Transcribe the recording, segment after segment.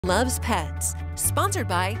Loves Pets, sponsored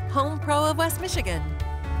by Home Pro of West Michigan.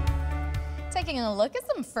 Taking a look at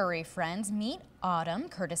some furry friends, meet Autumn,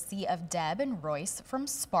 courtesy of Deb and Royce from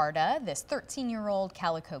Sparta. This 13-year-old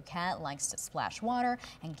calico cat likes to splash water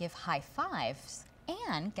and give high fives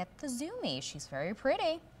and get the zoomies. She's very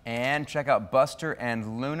pretty. And check out Buster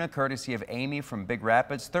and Luna, courtesy of Amy from Big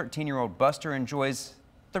Rapids. 13-year-old Buster enjoys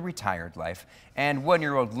the retired life. And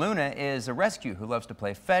 1-year-old Luna is a rescue who loves to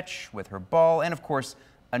play fetch with her ball and, of course,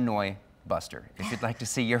 annoy Buster. If you'd like to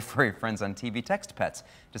see your furry friends on TV, text PETS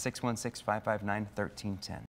to 616-559-1310.